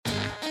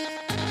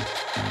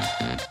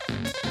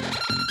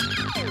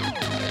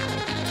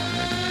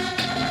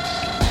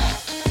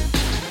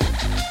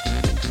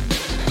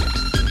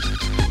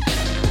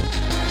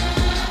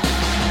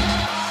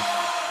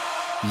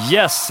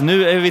Yes,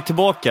 nu är vi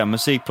tillbaka.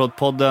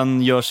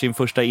 Musikprodpodden gör sin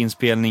första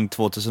inspelning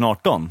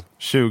 2018.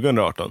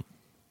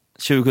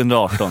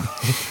 2018.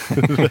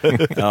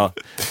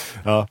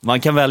 Ja.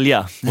 Man kan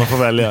välja. Man får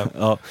välja.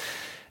 Ja.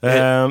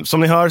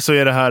 Som ni hör så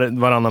är det här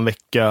varannan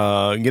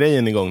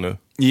vecka-grejen igång nu.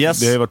 Yes.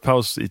 Det har ju varit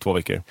paus i 2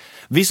 veckor.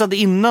 Vi satt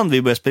innan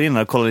vi började spela in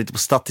och kollade lite på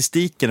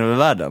statistiken över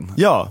världen.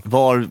 Ja.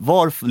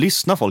 Var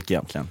lyssnar folk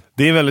egentligen?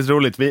 Det är väldigt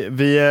roligt. Vi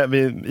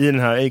i den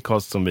här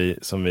Acast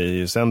som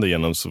vi sänder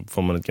igenom så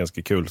får man ett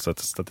ganska kul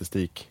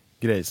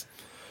statistikgrejs.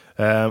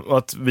 Och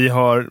att vi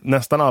har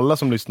nästan alla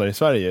som lyssnar i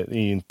Sverige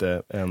är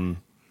inte en...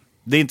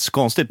 Det är inte så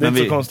konstigt. Det är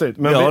inte så konstigt.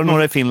 Men vi har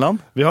några i Finland.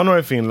 Vi har några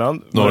i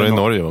Finland. Några i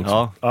Norge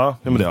också. Ja,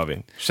 men det har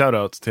vi.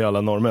 Shoutout till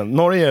alla norrmän.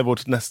 Norge är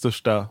vårt näst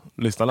största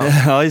lyssnarland.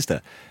 Ja, just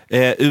det.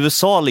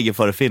 USA ligger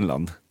före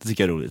Finland. Det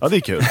tycker jag är roligt. Ja, det är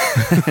kul.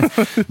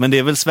 Men det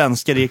är väl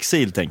svenskar i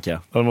exil, tänker jag.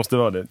 Ja, det måste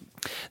vara det.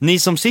 Ni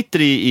som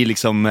sitter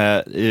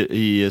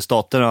i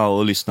staterna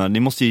och lyssnar, ni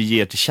måste ju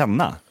ge er till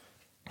känna.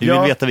 Vi vill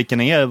veta vilka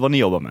ni är, vad ni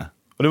jobbar med.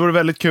 Och det vore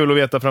väldigt kul att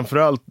veta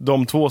framförallt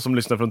de 2 som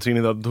lyssnar från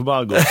Trinidad och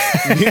Tobago.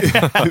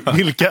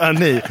 Vilka är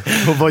ni?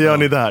 Och vad gör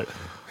ni där?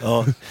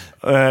 Ja.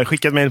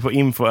 Skicka ett mejl på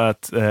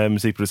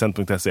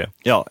info@musikproducent.se.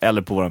 Ja,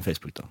 eller på vår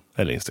Facebook då.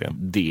 Eller Instagram.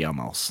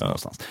 DMa oss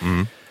någonstans.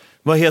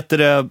 Vad heter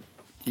det?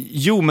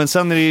 Jo, men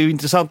sen är det ju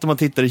intressant om man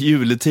tittar i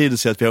juletid och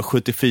ser att vi har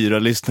 74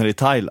 lyssnare i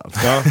Thailand.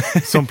 Ja,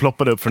 som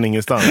ploppade upp från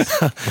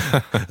ingenstans.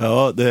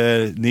 Ja,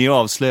 ni är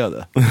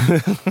avslöjade.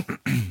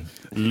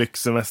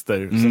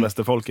 Lyxsemester,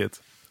 semesterfolket.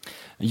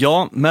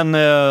 Ja, men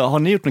har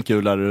ni gjort något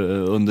kul här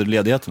under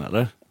ledigheten,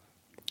 eller?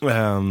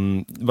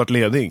 Varit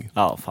ledig.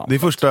 Ja, fan. Det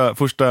är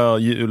första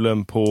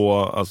julen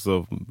på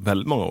alltså,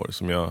 väldigt många år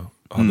som jag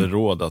hade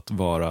råd att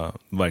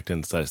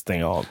verkligen så här,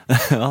 stänga av.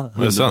 Ja,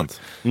 det är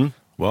sant.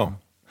 Wow.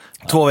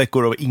 2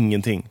 veckor av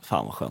ingenting.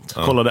 Fan vad skönt.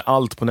 Kollade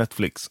allt på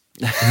Netflix.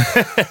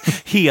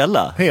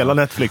 Hela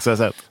Netflix har jag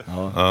sett.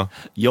 Ja.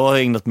 Jag har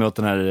ägnat mig åt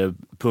den här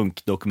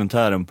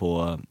punkdokumentären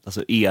på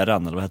alltså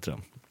Eran, eller vad heter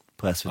den?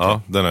 På SVT.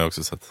 Ja, den har jag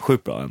också sett.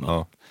 Sjukt bra ändå.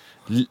 Ja.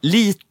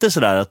 Lite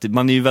sådär att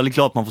man är ju väldigt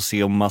glad att man får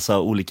se om massa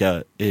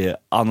olika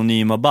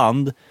anonyma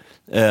band.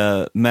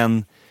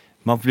 Men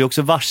man blir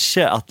också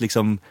varse att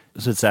liksom,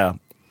 så att säga,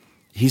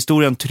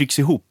 historien trycks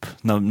ihop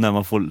när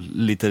man får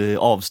lite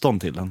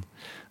avstånd till den.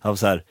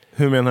 Så här,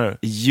 hur menar du?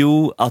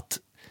 Jo, att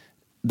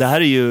det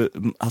här är ju,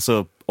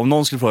 alltså, om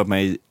någon skulle fråga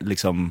mig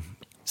liksom,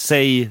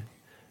 säg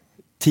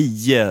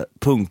 10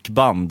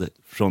 punkband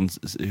från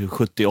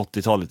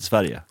 70-80-talet i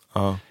Sverige.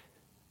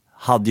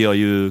 Hade jag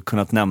ju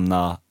kunnat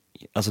nämna,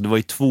 alltså det var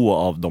ju 2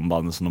 av de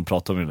banden som de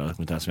pratade om i den här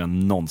dokumentären som jag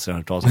någonsin har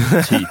hört talas om,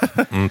 typ.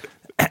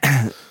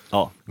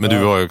 Ja. Men du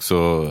var ju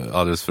också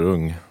alldeles för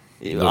ung.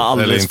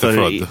 Alldeles inte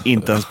för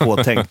inte ens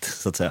påtänkt,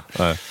 så att säga.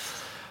 Nej.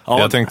 Ja.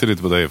 Jag tänkte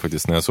lite på dig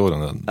faktiskt när jag såg den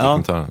där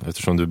dokumentären,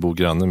 eftersom du bor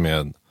granne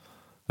med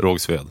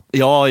Rågsved.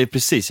 Ja,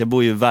 precis. Jag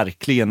bor ju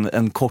verkligen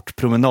en kort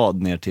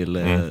promenad ner till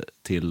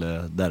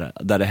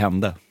där det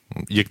hände.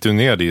 Gick du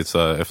ner dit så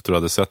här, efter du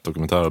hade sett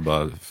dokumentären och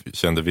bara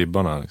kände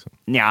vibbarna? Liksom?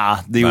 Ja,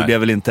 det gjorde jag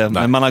väl inte.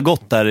 Nej. Men man har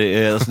gått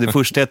där. Alltså det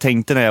första jag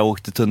tänkte när jag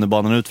åkte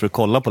tunnelbanan ut för att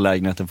kolla på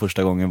lägenheten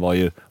första gången var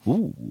ju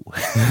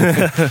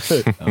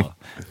ja,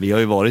 vi har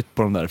ju varit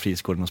på de där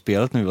fritidsgården och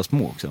spelat när vi var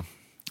små också.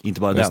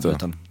 Inte bara den,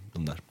 utan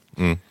de där.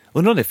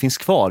 Undrar om det finns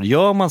kvar.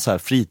 Gör man så här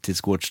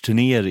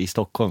fritidsgårdsturnéer i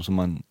Stockholm som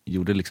man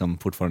gjorde liksom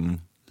fortfarande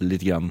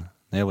lite grann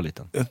när jag var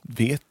liten? Jag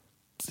vet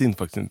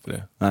faktiskt inte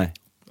det. Nej.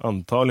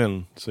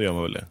 Antagligen så gör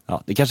man väl det.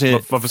 Ja, det kanske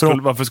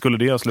varför skulle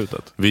det ha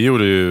slutat? Vi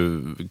gjorde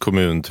ju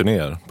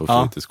kommunturnéer på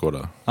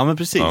fritidsgårdar. Ja, men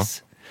precis. Ja.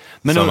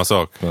 Men samma nu,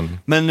 sak.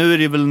 Men nu är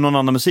det väl någon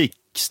annan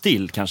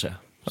musikstil kanske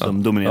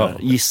som dominerar.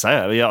 Gissar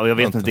jag. Jag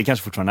vet inte, det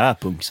kanske fortfarande är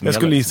punk som jag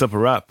skulle gissa på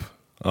rap.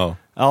 Ja,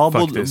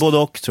 både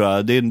och tror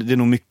jag. Det är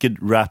nog mycket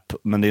rap,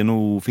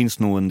 men finns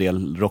nog en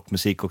del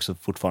rockmusik också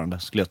fortfarande,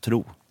 skulle jag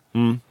tro.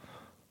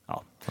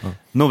 Ja.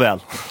 Nåväl.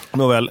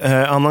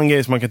 Annan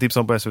grej som man kan tipsa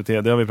om på SVT,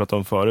 det har vi pratat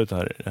om förut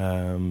här.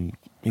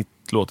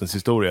 Låtens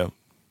historia.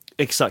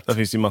 Exakt. Där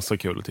finns ju massa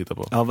kul att titta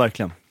på. Ja,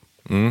 verkligen.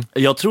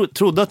 Jag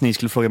trodde att ni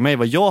skulle fråga mig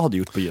vad jag hade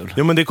gjort på jul.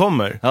 Jo, men det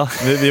kommer. Ja.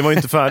 Vi var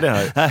inte färdiga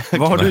här.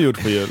 Vad har du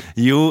gjort på jul?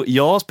 Jo,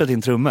 jag har spelat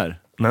in trummor.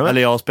 Nej.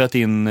 Eller jag har spelat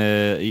in,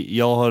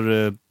 jag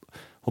har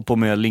hållit på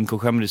med Lincoln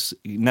Schemrys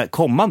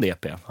kommande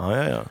EP.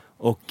 Ja.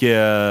 Och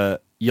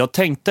jag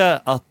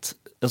tänkte att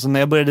alltså, när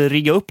jag började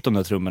rigga upp de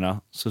där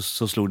trummorna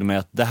så slog det mig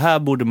att det här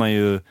borde man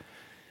ju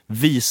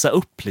visa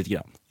upp lite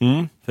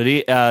grann. För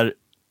det är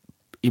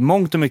i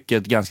mångt och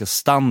mycket ett ganska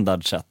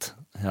standard sätt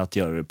att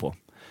göra det på.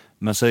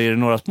 Men så är det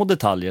några små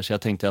detaljer, så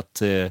jag tänkte att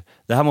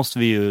det här måste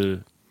vi ju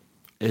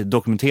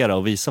dokumentera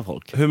och visa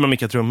folk. Hur man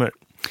mickar trummor?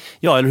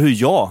 Ja, eller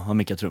hur jag har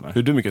mickat trummor.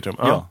 Hur du mickar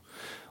trummor? Ja.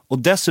 Och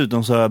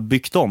dessutom så har jag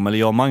byggt om, eller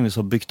jag och Magnus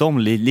har byggt om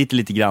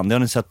lite grann. Det har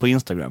ni sett på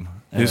Instagram.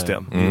 Just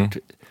det.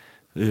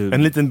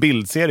 En liten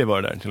bildserie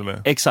var det där till och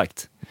med.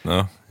 Exakt.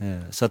 Ja.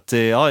 Så att,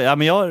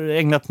 men jag har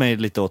ägnat mig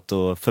lite åt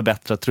att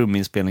förbättra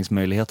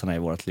truminspelningsmöjligheterna i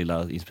vårt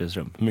lilla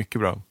inspelningsrum.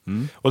 Mycket bra.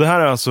 Och det här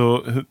är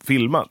alltså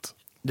filmat?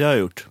 Det har jag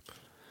gjort.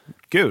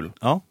 Kul.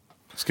 Ja.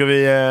 Ska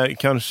vi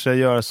kanske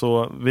göra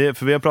så,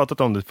 för vi har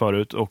pratat om det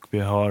förut och vi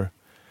har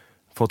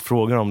fått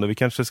frågor om det. Vi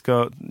kanske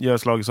ska göra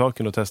slag i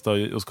saken och testa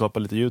och skapa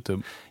lite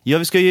YouTube. Ja,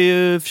 vi ska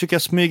ju försöka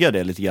smyga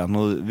det lite grann.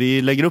 Och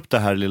vi lägger upp det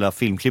här lilla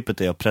filmklippet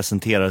där jag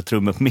presenterar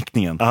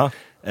trumuppmickningen.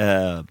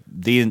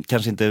 Det är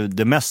kanske inte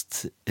det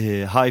mest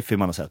hi-fi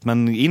man har sett.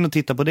 Men in och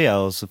titta på det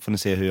och så får ni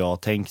se hur jag har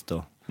tänkt.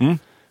 Och,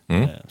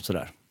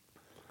 sådär.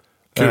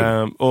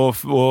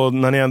 Och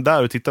när ni är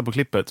där och tittar på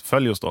klippet,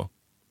 följ oss då.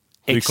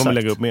 Vi kommer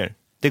lägga upp mer.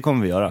 Det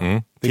kommer vi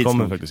göra. Det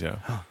kommer vi faktiskt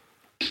göra.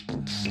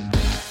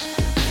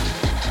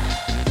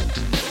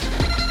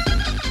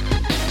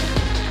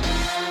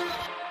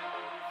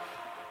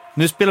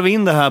 Nu spelar vi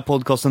in det här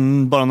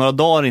podcasten bara några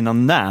dagar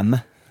innan NAMM.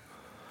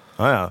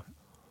 Ja.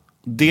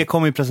 Det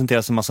kommer ju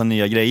presenteras en massa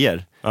nya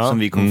grejer som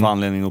vi kommer få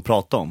anledning att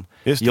prata om.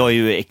 Jag är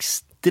ju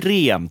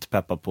extremt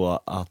peppad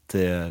på att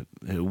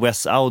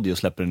Wes Audio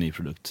släpper en ny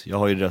produkt. Jag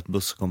har ju rätt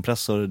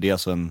busskompressor. Det är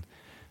alltså en,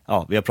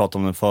 vi har pratat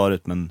om den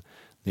förut, men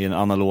det är en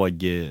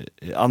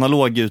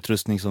analog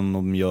utrustning som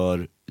de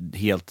gör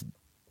helt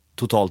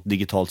totalt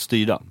digitalt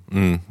styrda.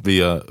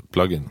 Via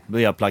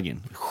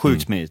plugin.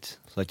 Sjukt smidigt.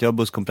 Så att jag har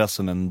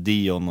busskompressor med en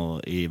Dion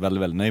och är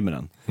väldigt, väldigt nöjd med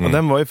den. Och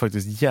den var ju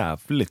faktiskt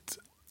jävligt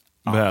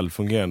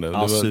välfungerande. Det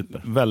var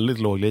super. Väldigt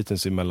låg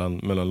latency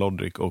mellan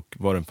Logic och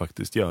vad den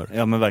faktiskt gör.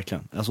 Ja, men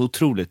verkligen. Alltså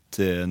otroligt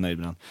nöjd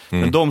med den.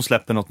 Men de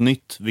släpper något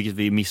nytt, vilket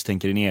vi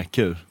misstänker i en EQ.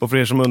 Och för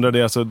er som undrar, det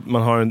är, alltså,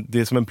 det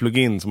är som en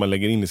plugin som man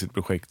lägger in i sitt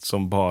projekt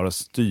som bara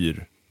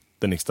styr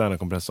den externa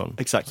kompressorn.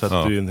 Exakt. Så att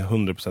det är en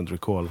 100%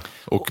 recall.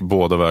 Och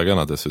båda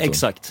vägarna dessutom.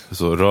 Exakt.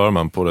 Så rör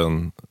man på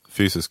den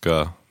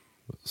fysiska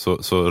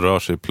så rör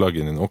sig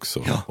pluginen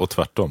också. Och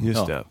tvärtom.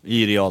 Just det.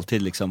 I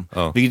realtid liksom.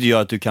 Vilket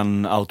gör att du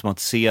kan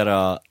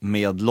automatisera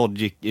med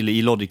Logic, eller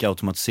i Logic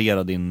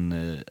automatisera din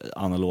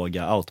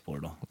analoga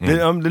outboard då. Det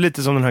är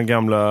lite som den här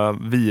gamla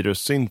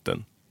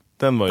virussynten.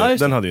 Den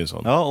hade ju en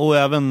sån. Ja, och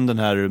även den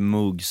här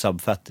Moog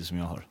Sub-Fatty som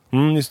jag har.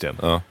 Just det.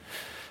 Ja.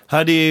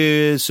 Här det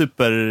är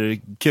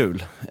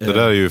superkul. Det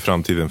där är ju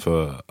framtiden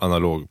för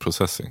analog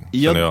processing,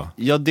 känner jag.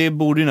 Ja, det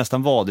borde ju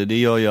nästan vara det. Det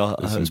gör jag.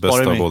 Det är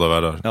bästa av båda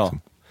världar. Ja,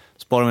 liksom.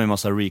 Sparar mig en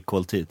massa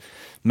recall-tid.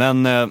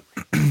 Men det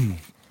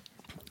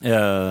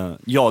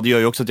gör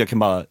ju också att jag kan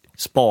bara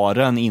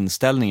spara en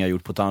inställning jag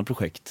gjort på ett annat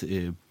projekt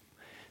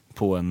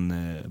på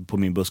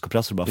min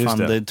busskompressor. Bara, fan,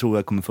 det tror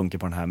jag kommer funka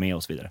på den här med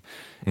och så vidare.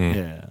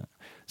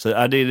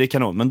 Så det är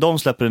kanon. Men de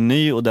släpper en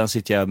ny och den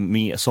sitter jag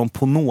med som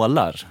på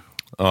nålar.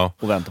 Ja,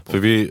 och väntar på. För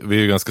vi är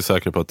ju ganska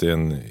säkra på att det är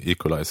en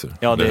equalizer.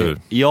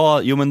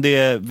 Men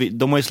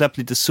de har ju släppt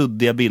lite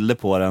suddiga bilder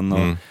på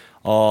den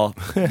och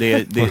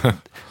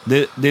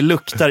det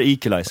luktar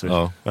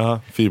equalizer.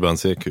 Ja,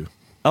 fyrbands EQ.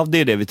 Ja, det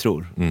är det vi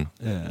tror.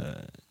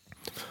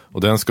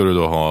 Och den ska du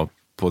då ha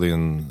på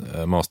din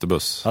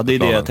masterbuss. Ja, det är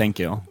det jag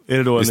tänker, ja. Är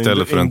det då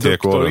istället för en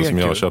TK som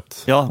jag har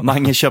köpt. Ja,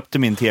 Mange köpte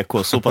min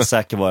TK. Så pass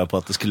säker var jag på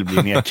att det skulle bli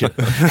en EQ.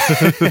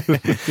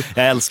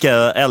 Jag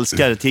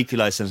älskar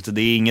equalizern, så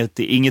det är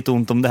inget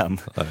ont om den.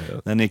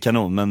 Den är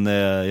kanon, men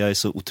jag är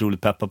så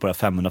otroligt peppad på det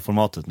här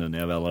 500-formatet nu när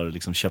jag väl har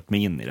liksom köpt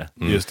mig in i det.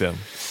 Just det.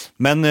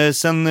 Men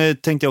sen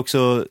tänkte jag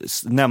också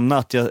nämna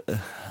att jag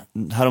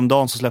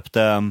häromdagen så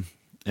släppte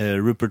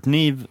Rupert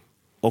Neve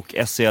och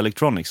SC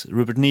Electronics.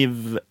 Rupert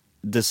Neve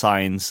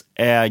Designs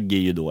äger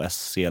ju då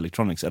SC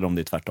Electronics, eller om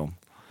det är tvärtom.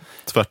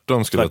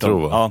 Tvärtom skulle jag tro,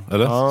 va? Ja,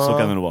 eller? Så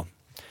kan det nog vara.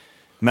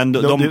 Men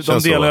de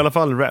delar i alla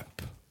fall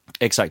rap.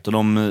 Exakt, och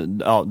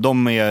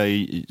de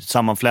är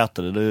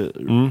sammanflätade.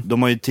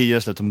 De har ju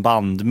tidigare släppt en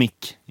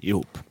bandmick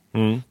ihop.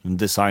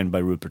 Designed by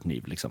Rupert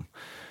Neve liksom.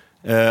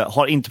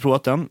 Har inte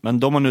provat den, men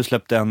de har nu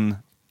släppt en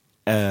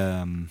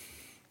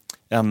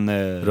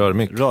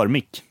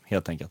rörmick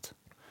helt enkelt.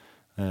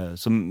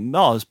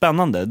 Som,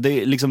 spännande.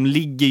 Det liksom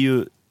ligger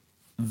ju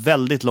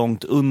väldigt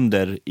långt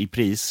under i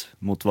pris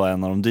mot vad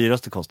en av de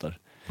dyraste kostar.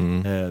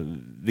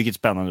 Vilket är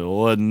spännande.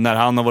 Och när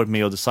han har varit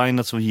med och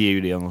designat så ger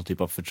ju det någon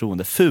typ av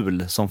förtroende.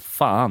 Ful som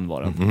fan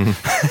var den.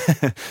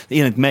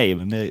 Enligt mig,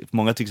 men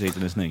många tycker säkert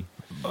den är snygg.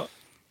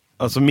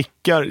 Alltså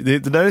mickar, det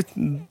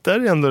där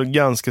är ändå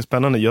ganska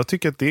spännande. Jag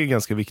tycker att det är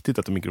ganska viktigt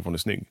att en mikrofon är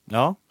snygg.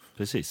 Ja,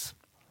 precis.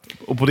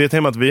 Och på det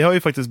temat, vi har ju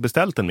faktiskt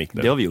beställt en mick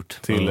där. Det har vi gjort.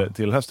 Till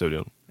den här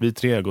studion. Vi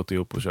 3 har gått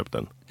ihop och köpt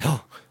den. Ja.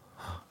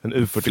 En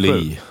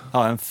U47.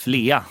 Ja, en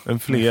Flea. En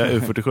Flea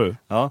U47.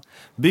 Ja.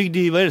 Byggd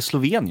i, vad är det,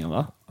 Slovenien,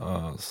 va?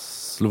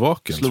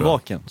 Slovakien,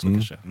 så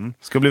kanske.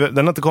 Den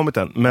har inte kommit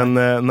än, men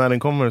när den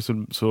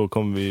kommer så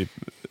kommer vi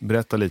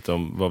berätta lite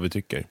om vad vi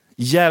tycker.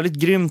 Jävligt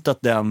grymt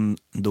att den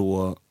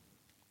då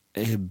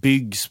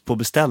byggs på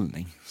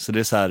beställning. Så det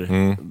är så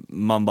här,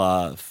 man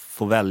bara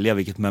får välja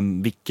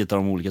vilket av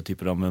de olika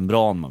typer av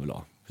membran man vill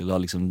ha. Vill du ha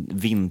liksom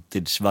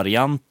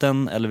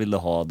vintage-varianten eller vill du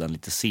ha den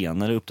lite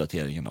senare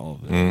uppdateringen av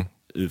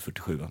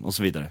U47 och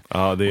så vidare.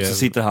 Ja, och så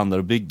sitter han där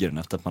och bygger den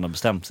efter att man har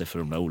bestämt sig för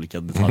de där olika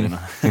detaljerna.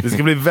 Det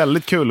ska bli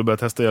väldigt kul att börja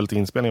testa lite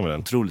inspelning med den.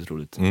 Otroligt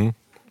roligt.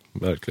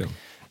 Verkligen.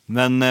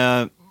 Men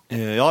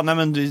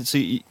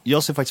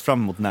jag ser faktiskt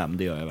fram emot NAMM,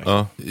 det gör jag verkligen.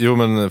 Ja. Jo,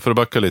 men för att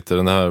backa lite,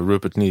 den här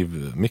Rupert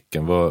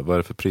Neve-micken, vad är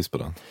det för pris på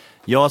den?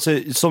 Ja, alltså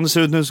som det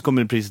ser ut nu så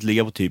kommer priset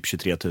ligga på typ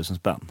 23 000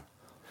 spänn.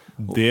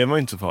 Det var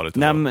inte så farligt.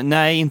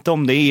 Nej, inte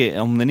om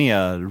den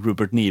är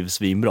Rupert Neve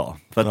svinbra.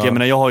 För att jag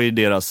menar, jag har ju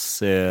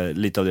deras,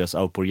 lite av deras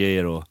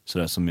outboard-grejer och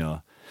sådär som jag,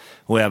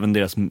 och även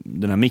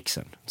den här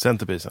mixen.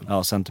 Centerpiecen.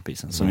 Ja,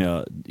 Centerpiecen, som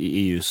är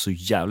ju så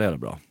jävla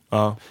bra.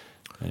 Ja.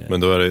 Men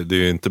då är det är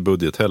ju inte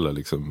budget heller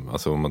liksom.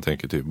 Alltså om man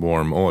tänker typ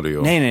warm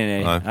audio. Nej,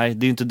 det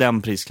är ju inte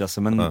den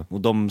prisklassen, men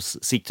och de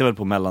siktar väl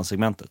på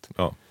mellansegmentet.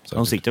 Ja,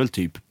 de siktar väl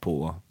typ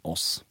på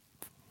oss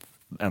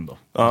ändå.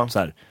 Ja. Så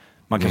här,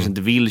 man kanske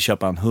inte vill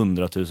köpa en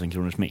 100 000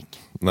 kronors mick.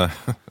 Nej.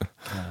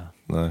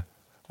 Nej.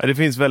 Det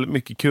finns väldigt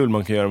mycket kul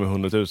man kan göra med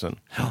 100 000.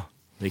 Ja,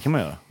 det kan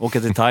man göra.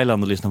 Åka till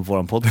Thailand och lyssna på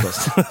våran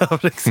podcast. Ja,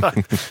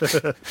 exakt.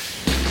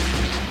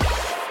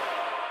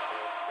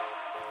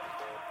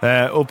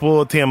 Och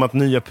på temat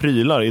nya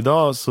prylar,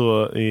 idag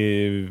så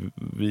är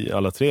vi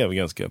alla tre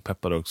ganska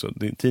peppade också.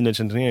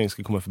 Teenage Engineering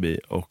ska komma förbi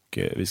och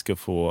vi ska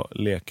få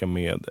leka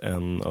med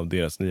en av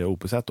deras nya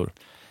OP-sättor.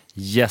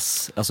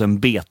 Yes, alltså en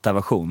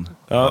beta-version.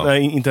 Ja.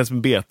 Nej, inte ens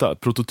en beta,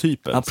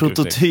 prototypen. Ja,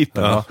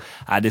 prototypen. Ja.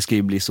 Nej, det ska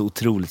ju bli så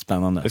otroligt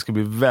spännande. Det ska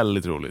bli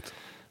väldigt roligt.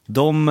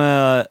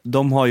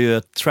 De har ju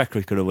ett track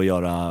record av att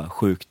göra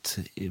sjukt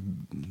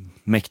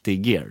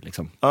mäktig gear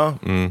liksom. Ja.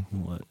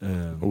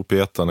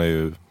 OP1 är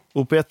ju...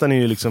 OP1 är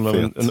ju liksom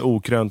en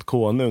okrönt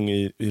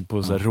konung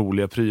på så här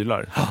roliga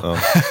prylar. Ja.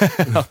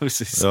 Ja,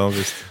 precis. Ja,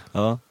 visst.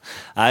 Ja.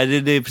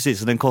 Nej, det är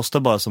precis. Den kostar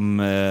bara som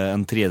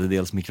en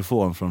 3/3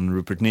 mikrofon från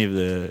Rupert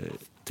Neve,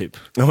 typ.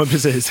 Ja, men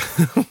precis.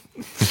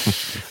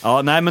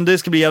 Ja, nej, men det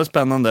ska bli jävligt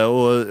spännande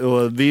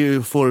och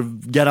vi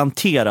får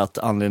garanterat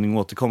anledning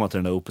att återkomma till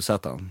den där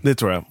OP-sättan. Det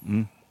tror jag.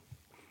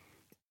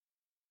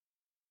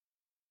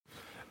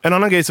 En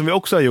annan grej som vi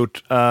också har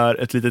gjort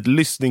är ett litet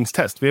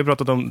lyssningstest. Vi har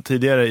pratat om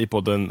tidigare i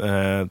podden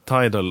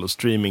Tidal och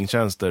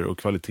streamingtjänster och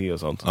kvalitet och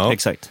sånt. Ja.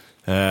 Exakt.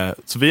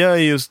 Så vi har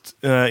just,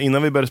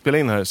 innan vi började spela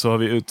in här så har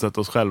vi utsatt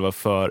oss själva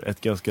för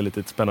ett ganska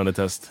litet spännande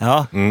test.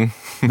 Ja,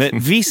 med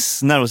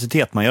viss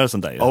nervositet man gör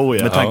sånt där ju. Oh,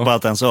 yeah. Med tanke på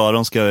att ens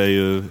öron ska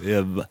ju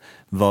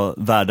vara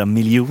värda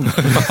miljoner.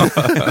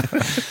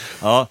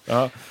 Ja.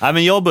 Nej,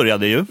 men jag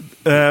började ju.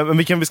 Men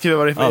vi kan beskriva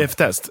vad det är för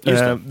test.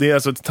 Det är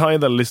alltså ett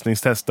Tidal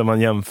lyssningstest där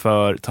man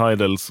jämför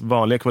Tidals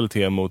vanliga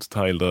kvalitet mot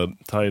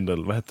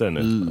Tidal, vad heter det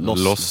nu?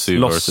 Lossy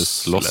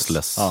versus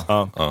lossless.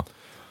 Ja.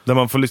 Där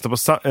man får lyssna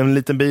på en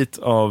liten bit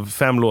av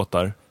 5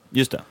 låtar.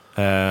 Just det.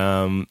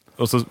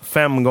 Och så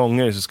 5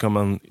 gånger så ska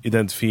man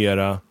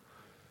identifiera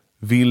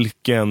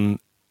vilken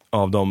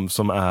av dem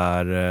som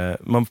är...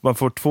 Man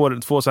får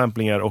två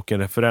samplingar och en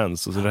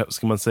referens. Och så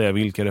ska man säga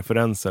vilken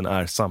referensen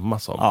är samma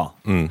som. Ja.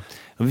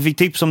 Vi fick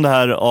tips om det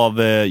här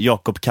av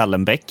Jakob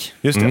Kallenbäck.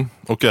 Just det.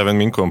 Och även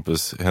min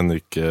kompis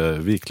Henrik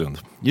Wiklund.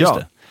 Just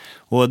det.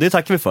 Och det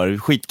tackar vi för.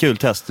 Skitkul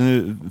test.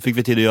 Nu fick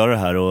vi tid att göra det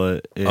här.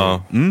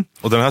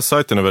 Och den här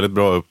sajten är väldigt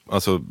bra.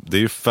 Alltså, det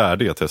är ju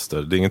färdiga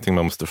tester. Det är ingenting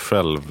man måste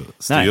själv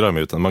styra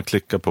med. Utan man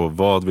klickar på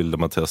vad vill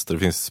man testa. Det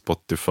finns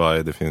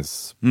Spotify, det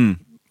finns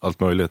allt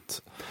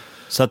möjligt.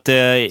 Så att,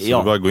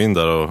 så bara gå in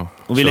där och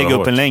vi lägger upp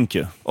hårt. en länk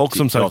ju. Och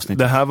som sagt,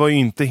 det här var ju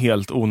inte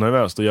helt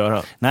onervöst att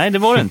göra. Nej, det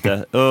var det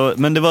inte.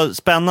 Men det var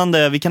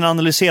spännande. Vi kan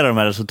analysera de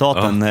här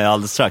resultaten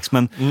alldeles strax.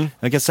 Men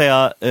jag kan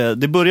säga,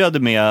 det började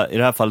med, i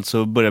det här fallet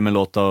så började med en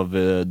låt av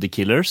The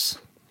Killers.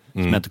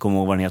 Som jag inte kommer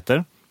ihåg vad den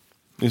heter.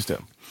 Just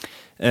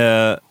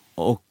det.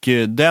 Och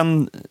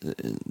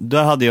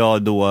där hade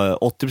jag då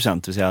 80%,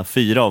 det vill säga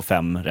 4 av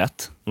 5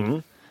 rätt.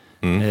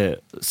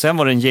 Sen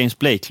var det en James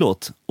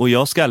Blake-låt. Och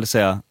jag ska aldrig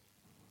säga,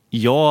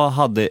 jag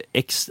hade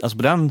alltså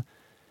på den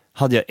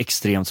hade jag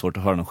extremt svårt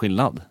att höra någon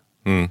skillnad.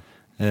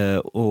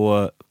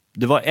 Och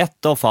det var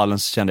ett av fallen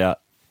så kände jag,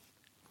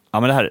 ja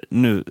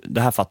men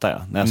det här fattar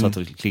jag när jag satt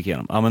och klickade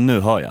igenom. Ja men nu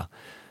hör jag.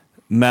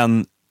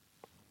 Men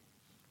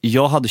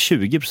jag hade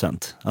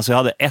 20%. Alltså jag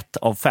hade 1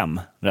 av 5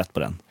 rätt på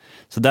den.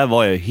 Så där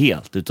var jag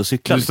helt ute och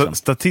cyklade. Liksom.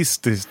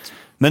 Statistiskt.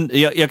 Men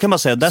jag kan bara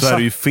säga, där så är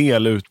det ju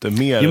fel ute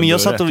mer. Jo,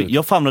 men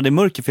jag famlade i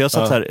mörker för jag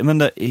satt så här,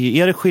 men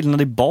är det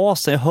skillnad i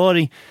basen? Jag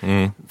hör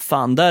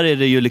fan, där är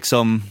det ju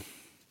liksom...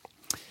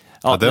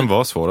 Ja, den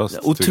var svårast.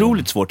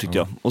 Otroligt svårt tyckte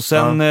jag. Och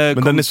sen,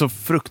 men den är så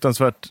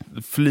fruktansvärt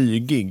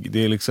flygig.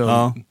 Det är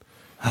liksom...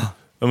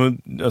 Ja,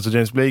 men, alltså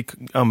James Blake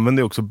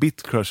använder ju också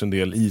Bitcrush en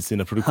del i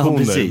sina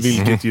produktioner,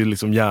 vilket ju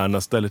liksom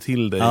gärna ställer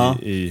till det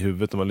i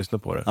huvudet när man lyssnar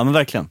på det. Ja men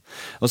verkligen.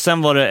 Och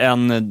sen var det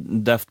en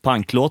Daft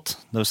Punk-låt,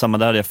 det var samma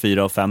där, hade jag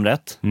 4 av 5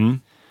 rätt.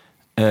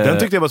 Den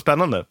tyckte jag var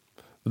spännande.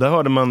 Där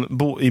hörde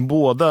man i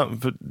båda,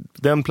 för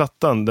den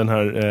plattan, den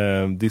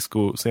här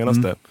disco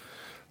senaste,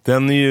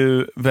 den är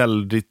ju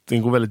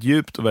den går väldigt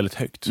djupt och väldigt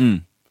högt.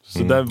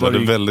 Så där var det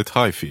väldigt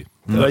hi-fi.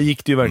 Där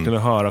gick det ju verkligen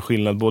att höra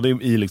skillnad både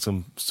i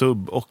liksom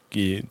sub och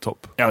i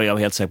topp. Ja, jag var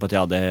helt säker på att jag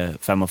hade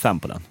 5 av 5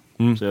 på den.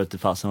 Så jag vet inte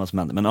fasen vad som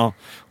hände. Men ja.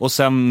 Och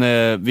sen,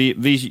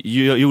 vi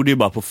gjorde ju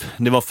bara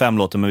det var 5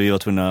 låtar, men vi var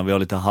tvungna, vi har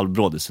lite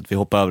halvbrådis, så vi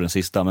hoppade över den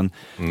sista. Men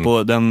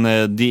på den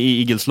The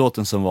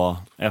Eagles-låten som var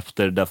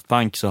efter Daft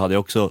Punk så hade jag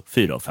också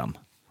 4 av 5.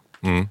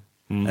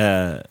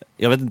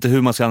 Jag vet inte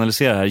hur man ska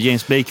analysera det här.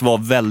 James Blake var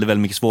väldigt,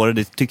 väldigt mycket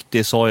svårare.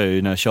 Det sa jag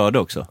ju när jag körde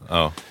också.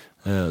 Ja.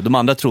 De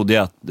andra trodde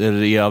jag,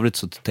 i övrigt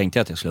så tänkte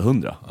jag att jag skulle ha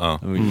 100. Ja.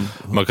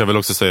 Man kan väl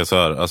också säga så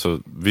här, alltså,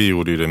 vi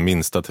gjorde ju det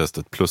minsta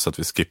testet plus att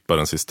vi skippar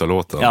den sista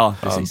låten. Ja,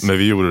 precis. Men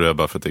vi gjorde det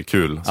bara för att det är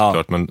kul,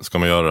 såklart. Men ska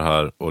man göra det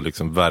här och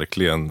liksom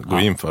verkligen gå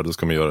in för, då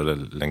ska man göra det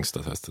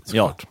längsta testet,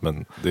 såklart.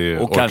 Men det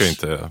och orkar kanske,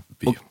 inte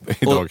vi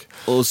idag.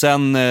 Och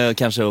sen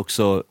kanske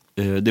också,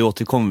 det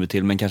återkommer vi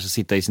till, men kanske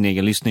sitta i sin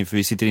egen lyssning, för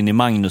vi sitter inne i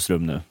Magnus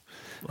rum nu.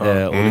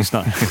 Och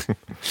lyssnar.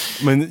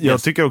 Men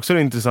jag tycker också det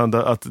är intressant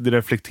att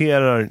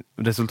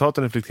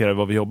resultaten reflekterar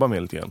vad vi jobbar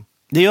med lite grann.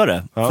 Det gör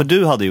det, för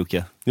du hade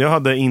Jocke. Jag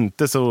hade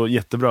inte så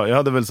jättebra. Jag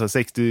hade väl så här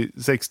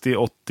 60,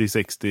 80,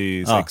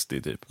 60,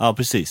 60 typ. Ja,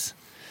 precis.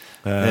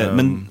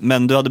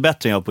 Men du hade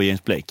bättre än jag på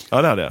James Blake.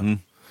 Ja, det hade jag.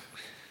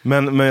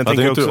 Men jag Hade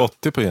tänker inte också...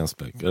 80 på James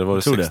Blake? Eller var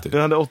det Tror 60?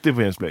 Jag hade 80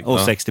 på James Blake. Och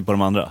 60 på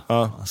de andra.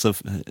 Ja. Så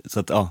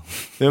att, ja.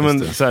 Ja,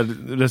 men så här,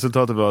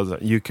 resultatet var så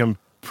här, you can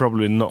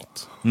probably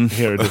not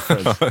hear a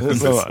difference.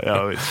 Så,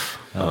 ja, visst.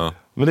 Ja.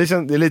 Men det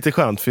är lite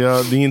skönt,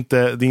 för det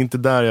är inte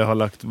där jag har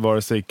lagt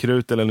vare sig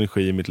krut eller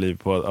energi i mitt liv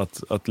på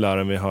att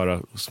lära mig höra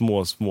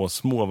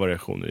små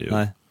variationer i ljud.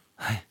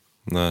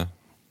 Nej.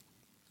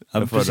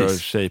 Jag får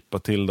att shapea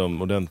till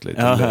dem ordentligt.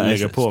 Ja,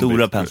 lägga på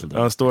stora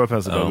penseldrag. Ja, stora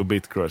penseldrag och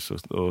bitcrush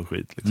och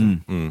skit.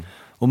 Liksom.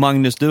 Och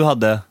Magnus, du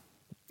hade?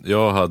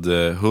 Jag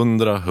hade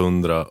 100,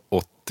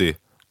 180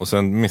 och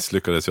sen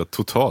misslyckades jag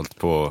totalt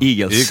på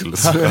Eagles.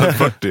 Jag hade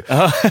 40.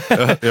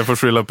 Jag får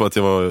skylla på att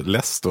jag var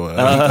less då.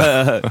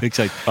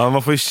 Exakt. Ja,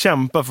 man får ju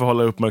kämpa för att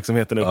hålla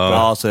uppmärksamheten uppe.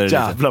 Ja, så är det.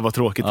 Jävlar vad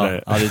tråkigt det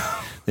är. Ja,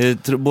 det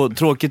är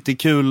tråkigt, det är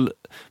kul.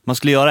 Man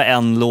skulle göra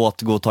en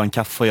låt, gå och ta en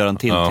kaffe och göra en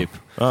till typ.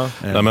 Ja.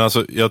 Nej, men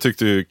alltså, jag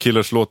tyckte ju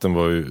Killers-låten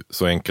var ju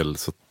så enkel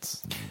så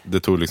att det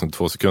tog liksom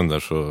 2 sekunder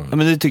så... Ja,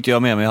 men det tyckte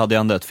jag med, men jag hade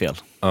ändå ett fel.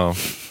 Ja.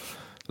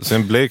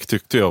 Sen Blake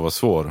tyckte jag var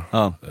svår.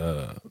 Ja.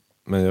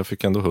 Men jag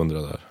fick ändå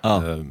 100 där.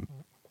 Ja.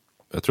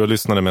 Jag tror jag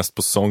lyssnade mest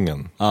på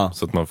sången. Ja.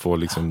 Så att man får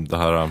liksom det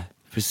här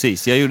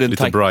Precis, jag gjorde en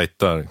lite bright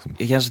där. Liksom.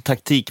 kanske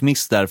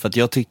taktikmiss där, för att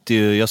jag tyckte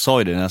ju, jag sa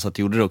ju det när jag satt och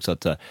gjorde det också,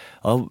 att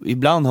ja,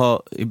 ibland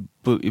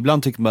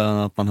tycker man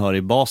att man hör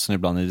i basen,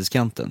 ibland i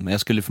diskanten. Men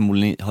jag skulle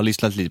förmodligen ha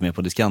lyssnat lite mer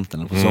på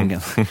diskanten än på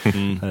sången.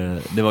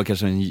 Det var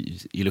kanske en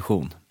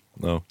illusion.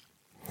 Ja.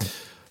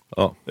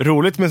 Ja.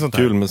 Roligt med sånt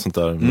här. Kul med sånt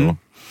där. Ja.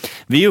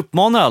 Vi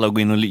uppmanar alla att gå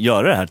in och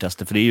göra det här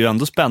testet, för det är ju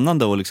ändå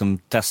spännande att liksom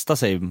testa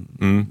sig.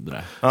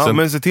 Där. Ja,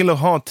 men se till att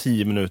ha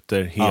 10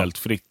 minuter helt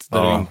fritt,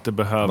 där du inte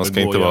behöver man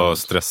ska inte vara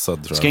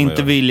stressad, tror ska jag.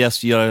 Inte vilja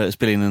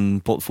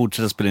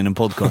fortsätta spela in en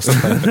podcast.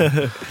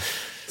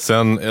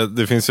 Sen,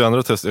 det finns ju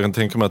andra tester. Jag kan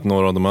tänka mig att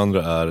några av de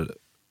andra är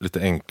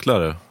lite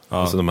enklare.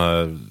 Alltså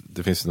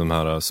det finns ju de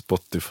här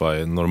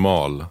Spotify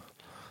normal,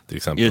 till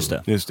exempel.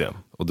 Just det.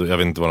 Och då, jag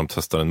vet inte vad de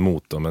testar den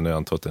mot då, men jag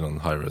antar att det är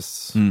någon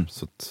high-res.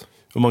 Så att...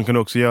 Och man kan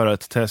också göra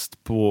ett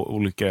test på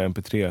olika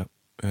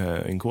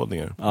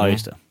MP3-enkodningar. Ja,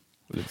 just det.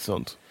 Lite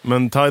sånt.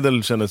 Men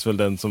Tidal kändes väl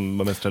den som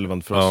var mest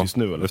relevant för oss just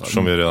nu. Eller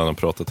eftersom vi redan har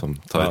pratat om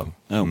Tidal.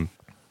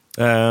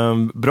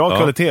 Bra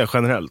kvalitet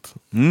generellt.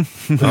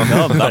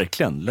 Ja,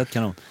 verkligen. Lätt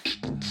kanon.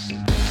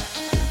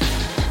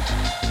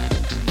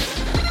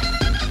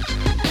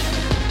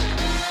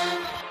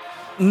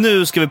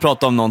 Nu ska vi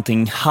prata om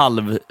någonting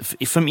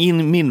för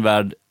min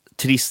värld,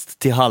 trist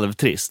till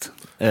halvtrist.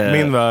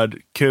 Min värld,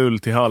 kul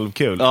till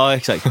halvkul. Ja,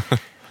 exakt.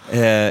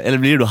 Eller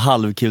blir det då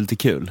halvkul till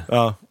kul?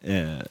 Ja.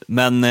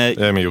 Men, jag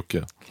är med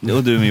Jocke.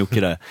 Och du är med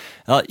Jocke där.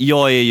 Ja,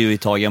 jag är ju i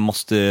tag, jag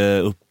måste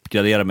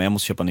uppgradera mig, jag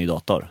måste köpa en ny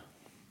dator.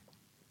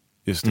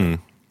 Just det.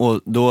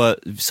 Och då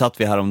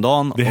satt vi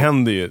häromdagen. Det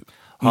händer ju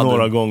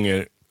några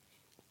gånger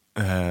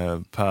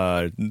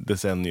per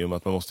decennium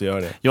att man måste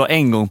göra det. Ja,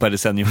 en gång per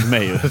decennium för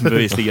mig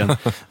bevisligen.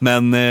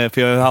 Men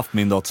för jag har ju haft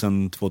min dator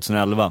sedan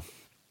 2011.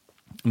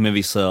 Med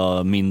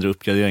vissa mindre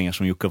uppgraderingar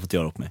som Jocke har fått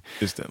göra upp mig.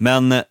 Just det.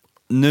 Men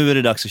nu är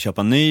det dags att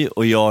köpa en ny,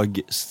 och jag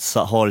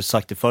har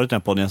sagt det förut i den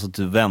här podden, jag satt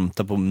och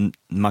väntar på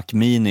Mac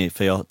Mini,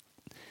 för jag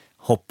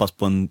hoppas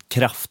på en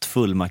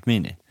kraftfull Mac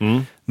Mini.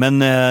 Men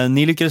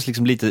ni lyckades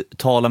liksom lite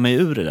tala mig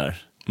ur det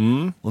där.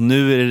 Och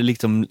nu är det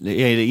liksom, jag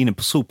är inne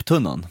på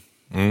soptunnan.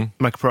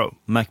 Mac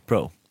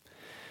Pro.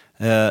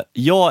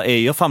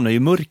 Jag famlar ju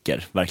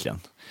mörker, verkligen.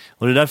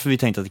 Och det är därför vi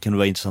tänkte att det kunde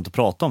vara intressant att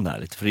prata om det här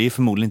lite, för det är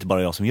förmodligen inte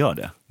bara jag som gör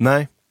det.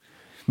 Nej.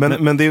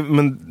 Men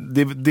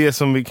det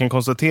som vi kan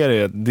konstatera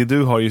är att det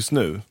du har just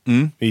nu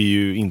är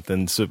ju inte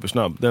en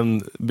supersnabb.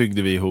 Den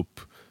byggde vi ihop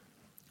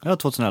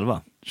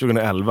 2011.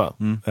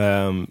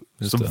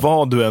 Så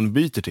vad du än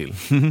byter till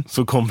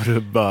så kommer du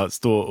bara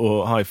stå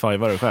och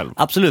high-fiva dig själv.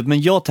 Absolut,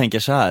 men jag tänker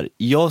så här.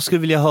 Jag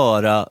skulle vilja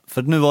höra,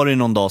 för nu var det ju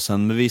någon dag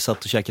sedan, men vi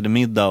satt och käkade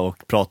middag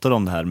och pratade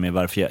om det här med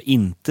varför jag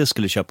inte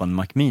skulle köpa en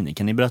Mac Mini.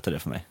 Kan ni berätta det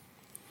för mig?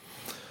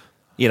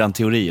 Eran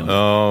teori om det.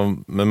 Ja,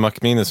 men Mac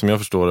Mini som jag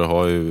förstår det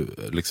har ju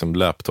liksom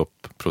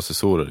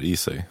laptop-processorer i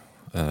sig.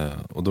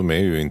 Och de är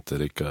ju inte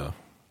lika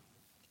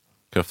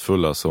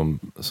kraftfulla som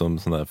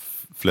sådana här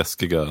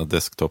fläskiga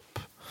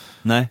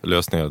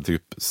desktop-lösningar.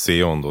 Typ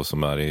Xeon då,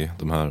 som är i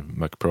de här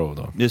Mac Pro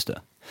då. Just det.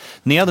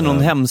 Ni hade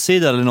någon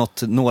hemsida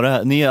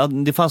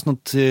eller det fanns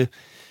något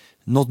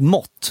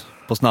mått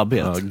på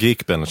snabbhet. Ja,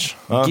 Geekbench.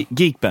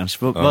 Geekbench,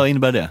 vad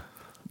innebär det?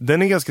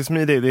 Den är ganska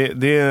smidig.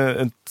 Det är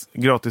ett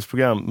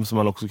gratisprogram som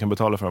man också kan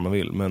betala för om man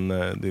vill. Men det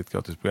är ett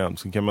gratisprogram.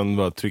 Så kan man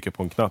bara trycka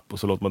på en knapp och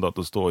så låter man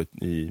datorn stå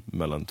i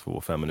mellan 2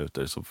 och 5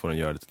 minuter. Så får den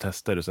göra lite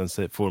tester och sen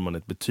får man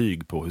ett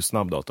betyg på hur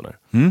snabb datorn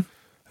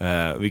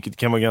är. Vilket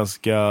kan vara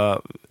ganska...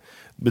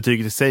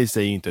 Betyget i sig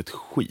säger inte ett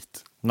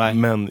skit. Nej.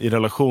 Men i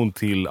relation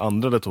till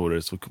andra datorer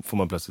så får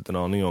man plötsligt en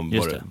aning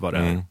om vad det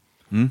är.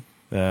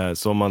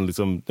 Så man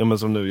liksom, ja, men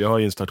som nu, jag har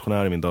ju en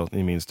stationär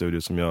i min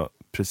studio som jag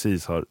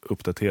precis har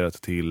uppdaterat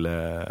till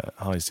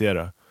High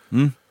Sierra.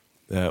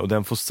 Och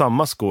den får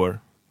samma score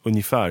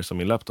ungefär som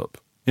min laptop.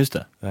 Just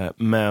det.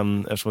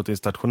 Men eftersom att det är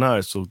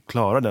stationär så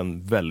klarar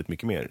den väldigt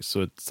mycket mer.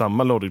 Så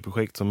samma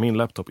Logic-projekt som min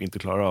laptop inte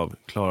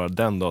klarar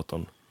den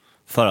datorn.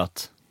 För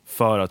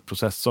att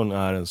processorn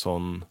är en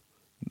sån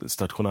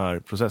stationär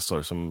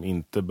processor som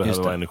inte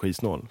behöver vara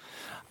energisnål.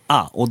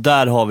 Och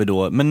där har vi då...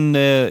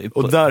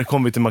 och där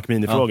kommer vi till Mac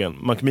Mini-frågan.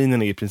 Mac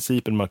Mini är i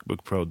princip en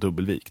Macbook Pro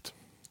dubbelvikt.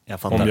 Jag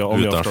fattar.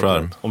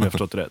 Om jag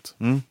förstått det rätt.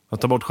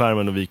 Att ta bort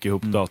skärmen och vika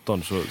ihop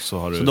datorn så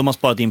har du... Så de har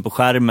sparat in på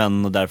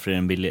skärmen och därför är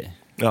den billig?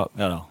 Ja.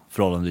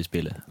 Förhållandevis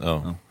billig.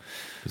 Ja,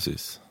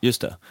 precis.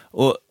 Just det.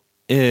 Och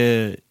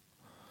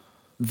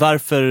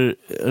varför...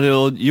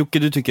 Jocke,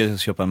 du tycker att jag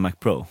ska köpa en Mac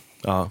Pro.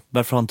 Ja.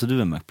 Varför har inte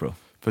du en Mac Pro?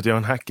 För att jag har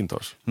en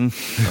Hackintosh.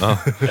 Ja,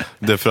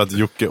 det är för att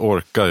Jocke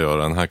orkar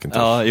göra en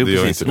Hackintosh. Ja, jo,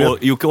 precis. Och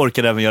Jocke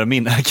orkar även göra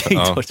min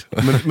Hackintosh.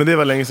 Men det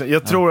var länge sedan.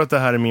 Jag tror att det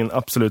här är min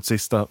absolut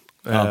sista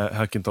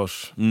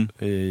Hackintosh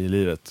i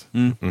livet.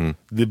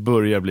 Det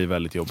börjar bli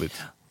väldigt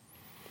jobbigt.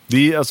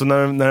 Det är, alltså,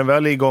 när den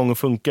väl är igång och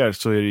funkar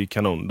så är det ju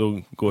kanon.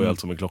 Då går jag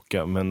alltså med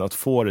klocka. Men att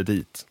få det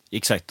dit.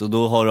 Exakt, och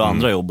då har du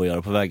andra jobb att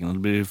göra på vägen. Och då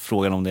blir det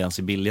frågan om det ens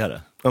är billigare.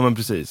 Ja, men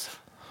precis.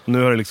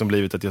 Nu har det liksom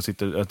blivit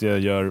att jag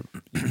gör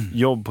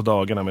jobb på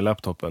dagarna med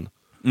laptopen.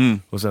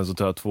 Och sen så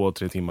tar jag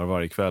 2-3 timmar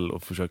varje kväll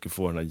och försöker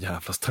få den här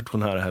jävla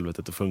stationära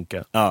helvetet att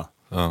funka. Ja.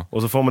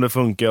 Och så får man det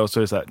funka och så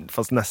är det så här,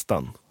 fast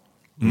nästan.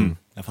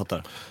 Jag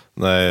fattar.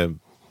 Nej,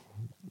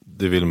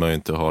 det vill man ju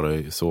inte ha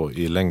det så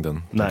i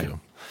längden. Nej. Jag.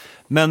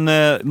 Men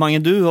Mange,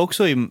 du har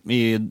också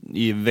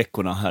i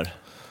veckorna här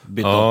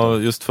bytt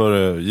dator. Just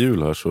före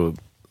jul här så,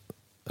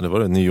 eller var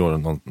det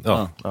nyår?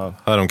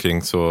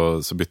 Häromkring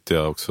så bytte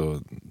jag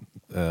också.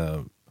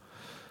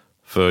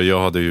 För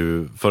jag hade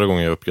ju, förra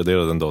gången jag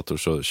uppgraderade en dator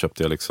så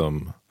köpte jag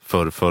liksom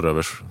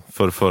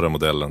förra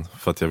modellen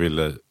för att jag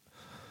ville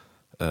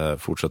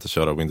fortsätta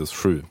köra Windows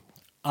 7.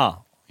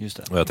 Just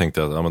det. Och jag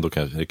tänkte att men då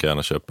kan jag lika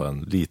gärna köpa en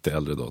lite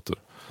äldre dator.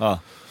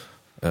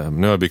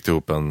 Nu har jag byggt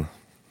ihop en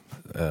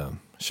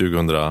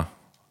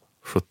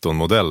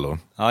 2017-modell då.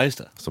 Ja, just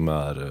det. Som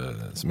jag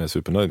är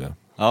supernöjd med.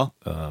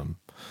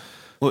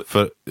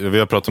 För vi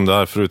har pratat om det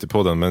här förut i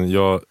podden, men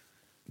jag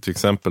till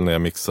exempel när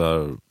jag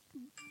mixar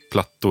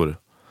plattor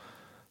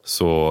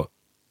så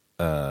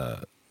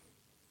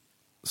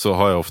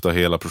har jag ofta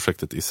hela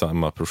projektet i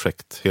samma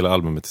projekt. Hela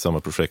albumet i samma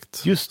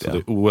projekt. Just det. Så det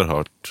är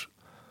oerhört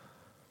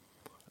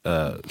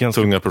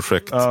tunga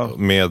projekt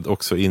med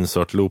också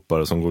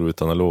insert-loopar som går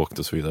ut analogt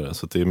och så vidare.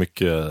 Så det är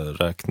mycket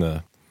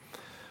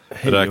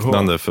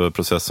räknande för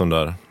processorn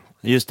där.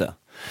 Just det.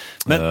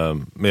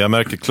 Men jag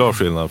märker klar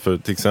skillnad. För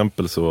till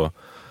exempel så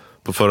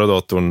på förra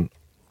datorn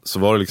så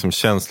var det liksom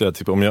känsliga,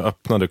 typ om jag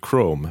öppnade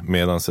Chrome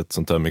medan ett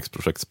sånt här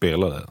mixprojekt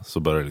spelade så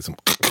började det liksom...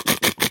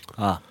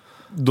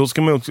 Då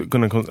ska man också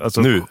kunna...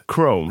 Alltså, nu,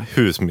 Chrome...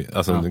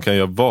 du kan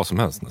göra vad som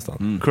helst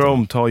nästan.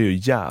 Chrome tar ju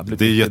jävligt...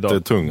 Det är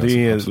jättetung,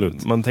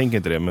 absolut. Man tänker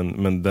inte det,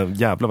 men den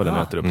jävlar vad den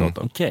äter upp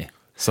datorn. Okay.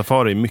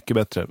 Safari är mycket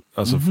bättre.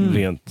 Alltså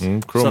rent...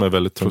 Chrome är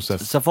väldigt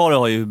tungt. Safari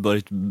har ju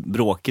börjat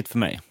bråkigt för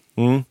mig.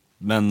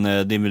 Men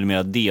det är väl mer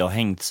att det har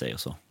hängt sig och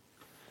så.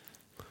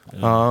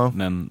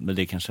 Men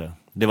det kanske...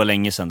 Det var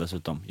länge sedan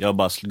dessutom. Jag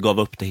bara gav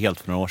upp det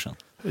helt för några år sedan.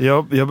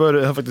 Jag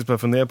har faktiskt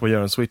börjat fundera på att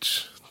göra en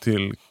switch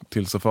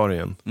till Safari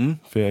igen.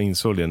 För jag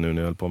insåg det nu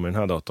när jag höll på med den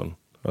här datorn.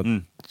 Att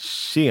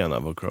tjena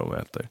vad Chrome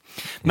äter.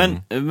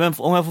 Men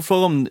om jag får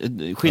fråga om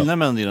skillnaden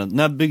mellan dina.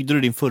 När byggde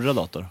du din förra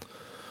dator?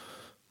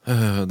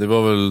 Det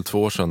var väl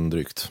 2 år sedan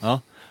drygt.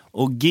 Ja.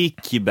 Och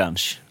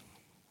Geekbench?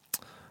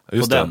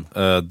 Just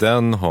det.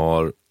 Den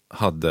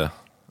hade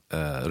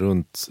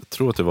runt,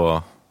 tror att det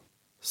var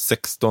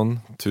 16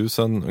 000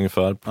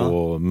 ungefär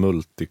på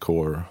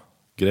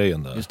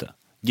multicore-grejen där. Just det.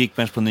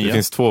 Geekbench på nya? Det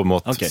finns 2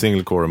 mått,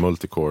 single core och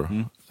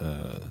multicore.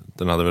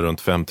 Den hade väl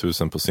runt 5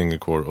 000 på single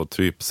core och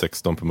typ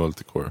 16 på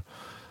multicore.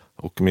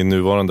 Och min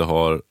nuvarande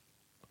har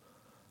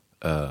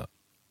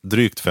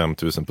drygt 5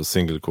 000 på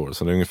single core.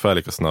 Så den är ungefär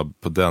lika snabb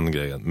på den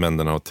grejen. Men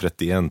den har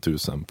 31 000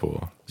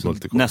 på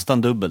multicore.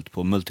 Nästan dubbelt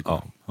på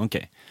multicore? Ja.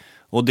 Okej.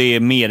 Och det är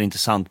mer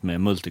intressant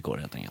med multicore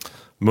helt enkelt?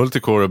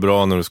 Multicore är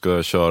bra när du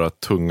ska köra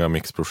tunga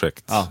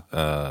mixprojekt.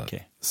 Okay.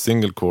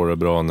 Single core är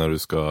bra när du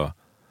ska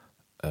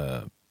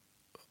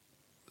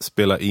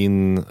spela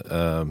in,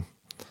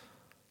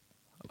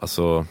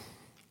 alltså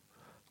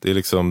det är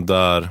liksom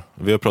där,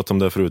 vi har pratat om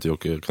det förut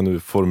Jocke, kan du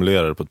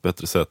formulera det på ett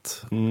bättre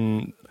sätt?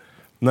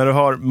 När du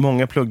har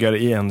många pluggar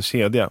i en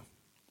kedja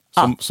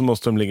så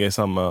måste de ligga i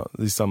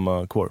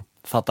samma core.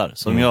 Fattar,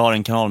 så om jag har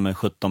en kanal med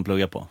 17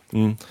 pluggar på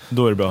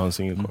då är det bra att ha en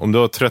single core. Om du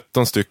har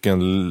 13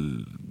 stycken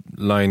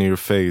line your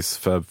face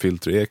Fab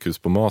Filter EQs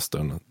på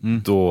mastern,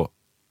 då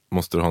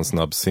måste du ha en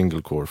snabb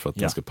single core för att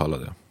den ska palla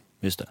det.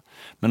 Just det.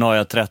 Men har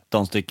jag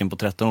 13 stycken på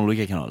 13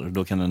 olika kanaler,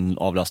 då kan den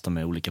avlasta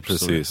med olika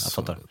processorer. Precis,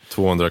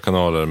 200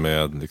 kanaler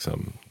med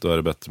liksom, då är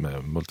det bättre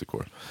med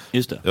multicore.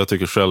 Just det. Jag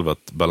tycker själv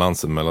att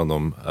balansen mellan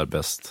dem är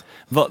bäst.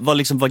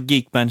 Vad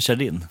Geekbenchar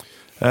din?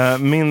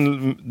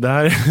 Det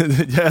här,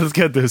 jag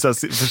älskar att du så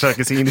här,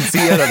 försöker se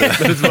initierad.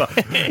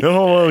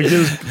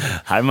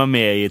 Här är man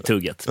med i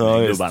tugget.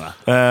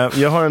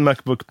 Jag har en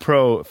Macbook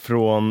Pro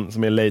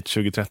som är late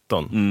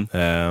 2013.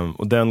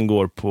 Och den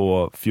går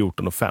på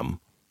 14,5.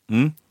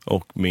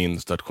 Och min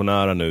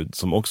stationära nu,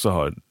 som också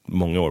har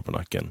många år på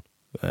nacken,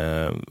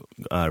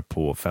 är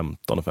på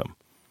 15,5.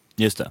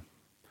 Just det.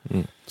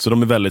 Så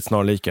de är väldigt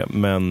snarlika,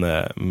 men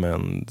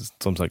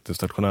som sagt, den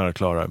stationära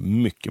klarar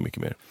mycket,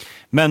 mycket mer.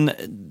 Men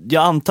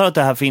jag antar att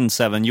det här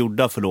finns även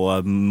gjorda för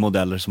då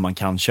modeller som man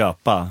kan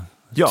köpa.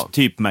 Ja.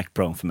 Typ Mac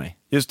Pro för mig.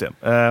 Just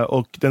det.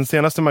 Och den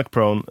senaste Mac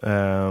Pro,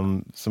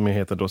 som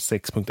heter då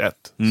 6.1,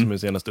 som är den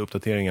senaste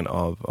uppdateringen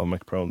av Mac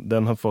Pro,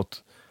 den har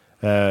fått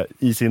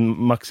i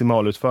sin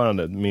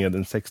maximalutförande med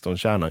en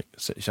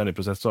 16-kärnig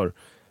processor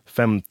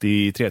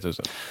 53 000.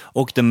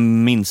 Och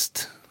den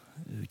minst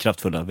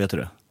kraftfulla, vet du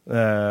det?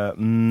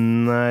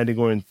 Nej, det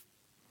går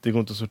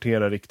inte att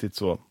sortera riktigt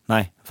så.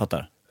 Nej,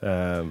 fattar.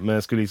 Men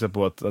jag skulle gissa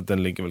på att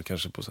den ligger väl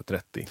kanske på så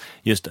 30.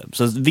 Just det.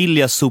 Så vill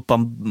jag sopa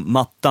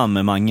mattan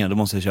med Mange, då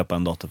måste jag köpa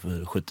en dator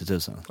för 70 000.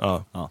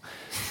 Ja.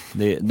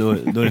 Då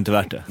är det inte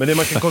värt det. Men det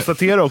man kan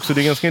konstatera också,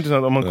 det är ganska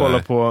intressant om man kollar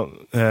på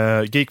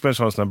Geekbench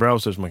har en sån här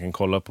browser som man kan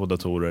kolla på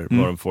datorer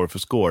vad de får för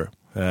score.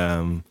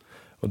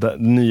 Och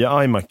den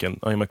nya iMac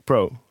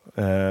Pro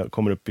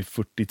kommer upp i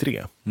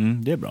 43.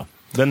 Det är bra.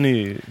 Den är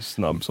ju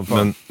snabb som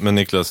fan. Men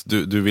Niklas,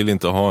 du vill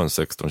inte ha en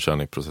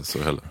 16-kärnig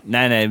processor heller?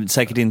 Nej,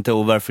 säkert inte.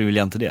 Och varför vill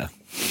jag inte det?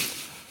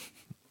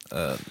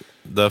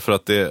 Därför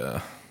att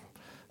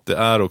det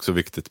är också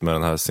viktigt med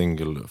den här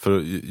single. För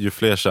ju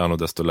fler kärnor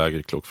desto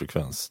lägre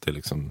klockfrekvens. Det är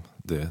liksom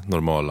det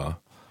normala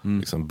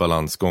liksom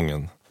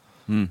balansgången.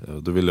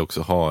 Då vill jag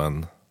också ha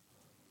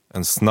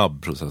en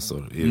snabb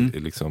processor i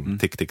liksom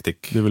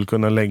tick. Du vill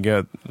kunna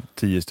lägga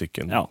 10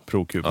 stycken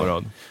Pro-Q på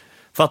rad.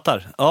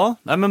 Fattar. Ja,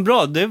 men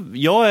bra.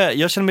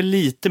 Jag känner mig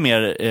lite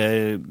mer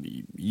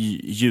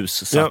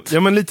ljussatt. Ja,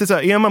 men lite så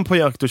här, är man på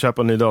jakt och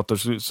köpa en ny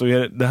dator så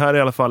är det här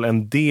i alla fall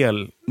en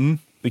del.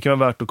 Det kan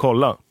vara värt att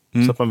kolla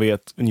så att man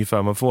vet ungefär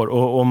vad man får.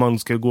 Och om man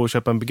ska gå och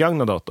köpa en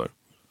begagnad dator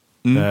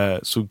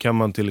så kan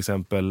man till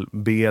exempel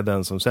be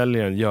den som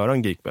säljer den göra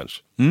en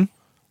Geekbench.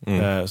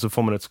 Så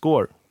får man ett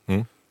score.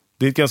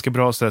 Det är ett ganska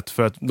bra sätt,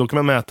 för att då kan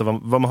man mäta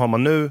vad man har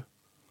nu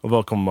och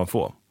vad kommer man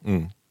få.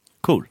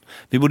 Cool.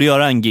 Vi borde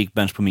göra en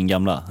Geekbench på min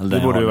gamla. Det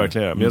borde vi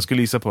verkligen göra. Men jag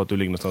skulle gissa på att du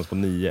ligger någonstans på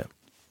 9.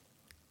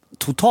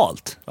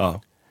 Totalt?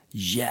 Ja.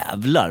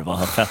 Jävlar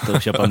vad fett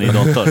att köpa en ny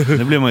dator.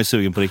 Nu blir man ju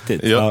sugen på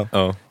riktigt. Ja.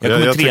 Jag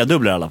kommer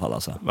tredubbla i alla fall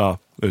alltså. Ja,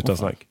 utan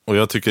snack. Och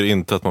jag tycker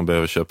inte att man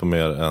behöver köpa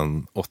mer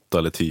än 8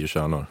 eller 10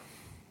 kärnor.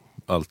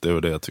 Allt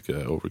över det jag tycker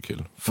är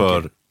overkill.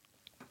 För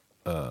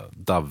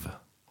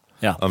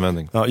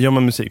DAV-användning. Ja, gör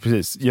man musik,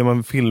 precis. Gör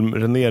man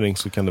filmrenering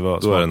så kan det vara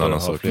då är det en annan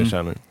att ha fler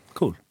kärnor.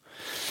 Cool.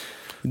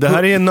 Det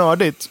här är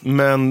nördigt,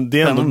 men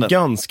det är ändå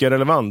ganska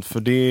relevant, för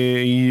det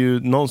är ju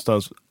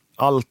någonstans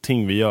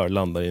allting vi gör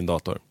landar i en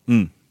dator.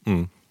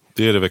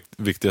 Det är det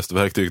viktigaste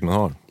verktyget man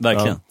har.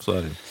 Verkligen. Ja, så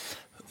är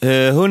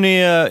det.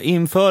 Hörrni,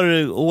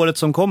 inför året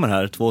som kommer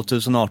här,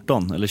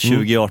 2018, eller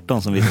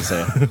 2018 som vi ska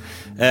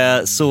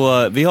säga.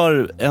 Så vi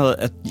har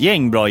ett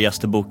gäng bra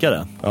gäster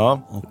bokade.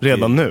 Ja, och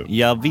redan nu.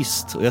 Ja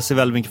visst, och jag ser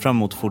väldigt mycket fram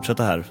emot att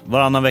fortsätta här.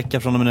 Varannan vecka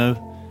från och med nu.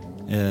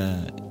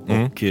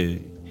 Och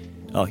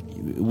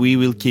we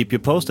will keep you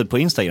posted på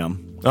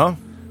Instagram. Ja,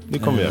 det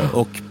kommer vi göra.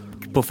 Och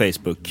på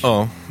Facebook.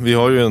 Ja, vi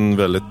har ju en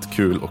väldigt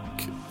kul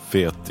och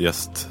fet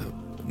gäst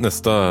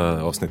nästa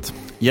avsnitt.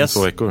 Yes.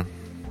 2 veckor.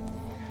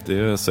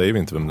 Det säger vi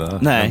inte vem det är.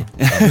 Nej.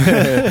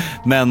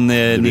 Men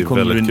ni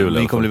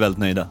kommer bli väldigt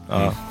nöjda.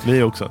 Ja,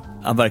 vi också.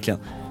 Ja, verkligen.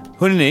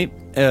 Hörrni,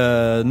 nu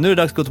är det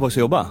dags att gå tillbaka och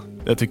jobba.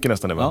 Jag tycker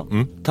nästan det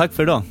var. Tack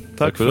för idag.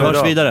 Tack för idag.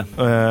 Hörs vidare.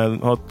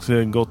 Ha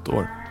ett gott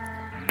år.